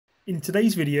In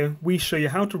today's video, we show you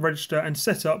how to register and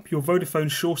set up your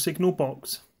Vodafone Sure Signal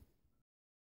box.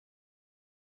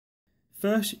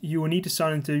 First, you will need to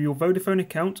sign into your Vodafone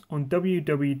account on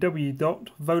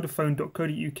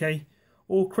www.vodafone.co.uk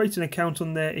or create an account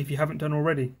on there if you haven't done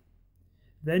already.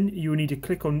 Then you will need to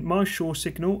click on My Sure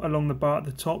Signal along the bar at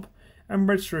the top and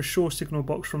register a Sure Signal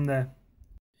box from there.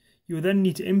 You will then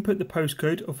need to input the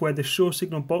postcode of where the Sure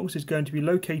Signal box is going to be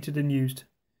located and used.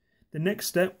 The next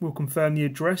step will confirm the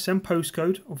address and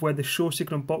postcode of where the Sure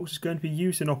Signal box is going to be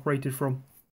used and operated from.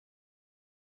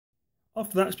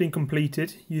 After that's been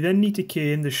completed, you then need to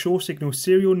key in the Sure Signal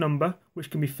serial number, which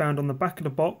can be found on the back of the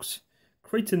box,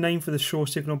 create a name for the Sure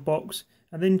Signal box,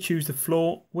 and then choose the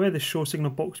floor where the Sure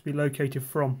Signal box will be located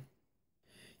from.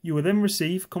 You will then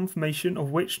receive confirmation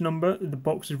of which number the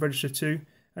box is registered to,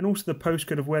 and also the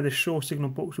postcode of where the Sure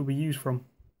Signal box will be used from.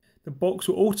 The box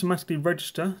will automatically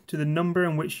register to the number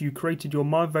in which you created your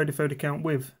My Vodafone account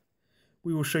with.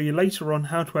 We will show you later on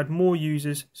how to add more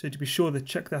users, so to be sure to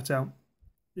check that out.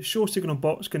 The Sure Signal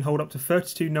box can hold up to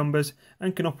 32 numbers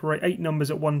and can operate 8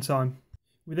 numbers at one time.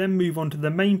 We then move on to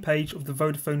the main page of the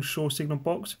Vodafone Sure Signal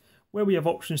box, where we have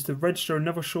options to register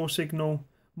another Sure Signal,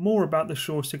 more about the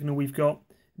Sure Signal we've got,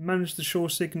 manage the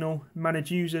Sure Signal, manage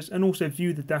users, and also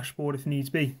view the dashboard if needs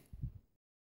be.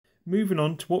 Moving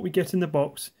on to what we get in the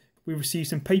box, we receive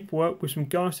some paperwork with some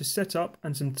guides to set up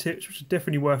and some tips which are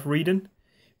definitely worth reading.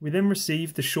 We then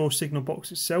receive the Sure Signal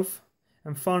box itself,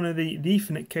 and finally the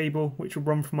Ethernet cable which will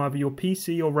run from either your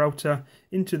PC or router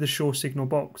into the Sure Signal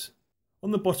box.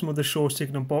 On the bottom of the Sure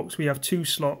Signal box we have 2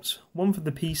 slots, one for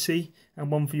the PC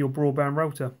and one for your broadband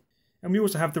router. And we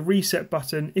also have the reset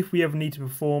button if we ever need to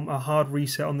perform a hard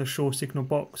reset on the Sure Signal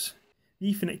box.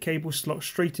 The Ethernet cable slots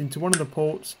straight into one of the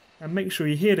ports, and make sure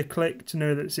you hear the click to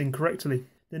know that it's in correctly.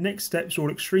 The next steps are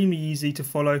all extremely easy to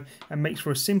follow and makes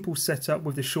for a simple setup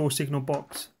with the Sure Signal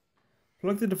box.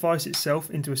 Plug the device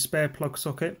itself into a spare plug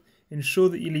socket. Ensure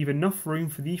that you leave enough room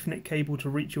for the Ethernet cable to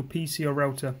reach your PC or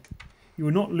router. You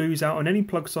will not lose out on any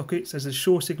plug sockets as the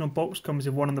Sure Signal box comes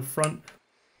with one on the front.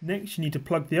 Next, you need to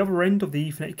plug the other end of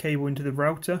the Ethernet cable into the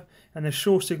router, and the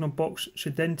Sure Signal box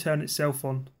should then turn itself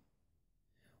on.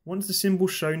 Once the symbol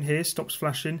shown here stops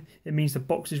flashing, it means the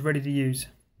box is ready to use.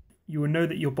 You will know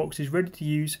that your box is ready to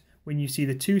use when you see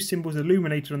the 2 symbols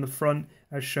illuminated on the front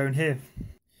as shown here.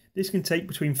 This can take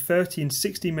between 30 and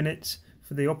 60 minutes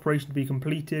for the operation to be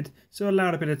completed, so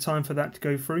allow a bit of time for that to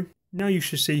go through. Now you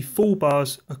should see full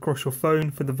bars across your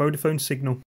phone for the Vodafone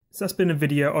signal. So that's been a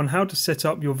video on how to set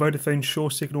up your Vodafone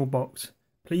Sure Signal box.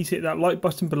 Please hit that like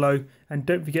button below and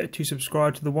don't forget to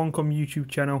subscribe to the OneCom YouTube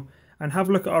channel and have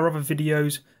a look at our other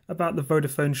videos about the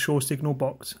Vodafone Sure Signal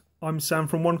box. I'm Sam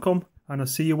from OneCom and I'll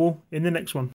see you all in the next one.